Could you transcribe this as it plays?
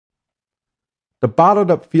The bottled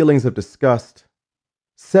up feelings of disgust,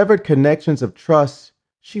 severed connections of trust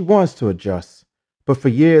she wants to adjust, but for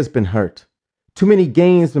years been hurt. Too many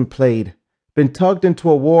games been played, been tugged into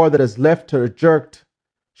a war that has left her jerked.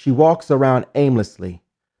 She walks around aimlessly,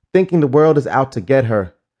 thinking the world is out to get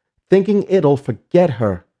her, thinking it'll forget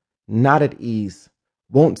her, not at ease,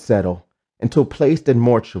 won't settle until placed in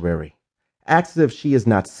mortuary. Acts as if she is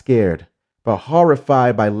not scared, but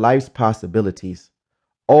horrified by life's possibilities.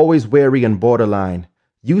 Always wary and borderline,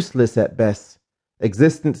 useless at best,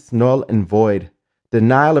 existence null and void,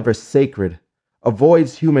 denial of her sacred,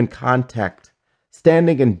 avoids human contact,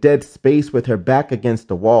 standing in dead space with her back against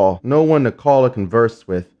the wall, no one to call or converse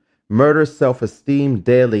with, murders self-esteem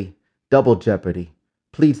daily, double jeopardy,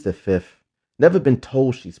 pleads the fifth, never been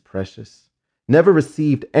told she's precious, never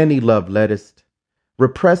received any love letters,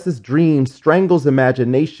 represses dreams, strangles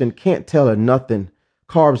imagination, can't tell her nothing,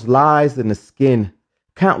 carves lies in the skin,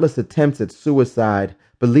 countless attempts at suicide,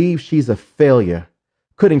 believes she's a failure,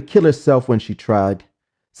 couldn't kill herself when she tried,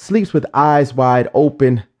 sleeps with eyes wide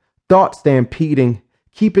open, thoughts stampeding,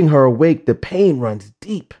 keeping her awake, the pain runs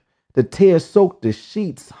deep, the tears soak the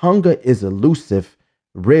sheets, hunger is elusive,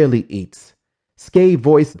 rarely eats, scathed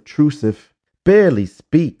voice obtrusive, barely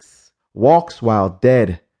speaks, walks while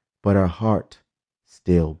dead, but her heart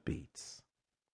still beats.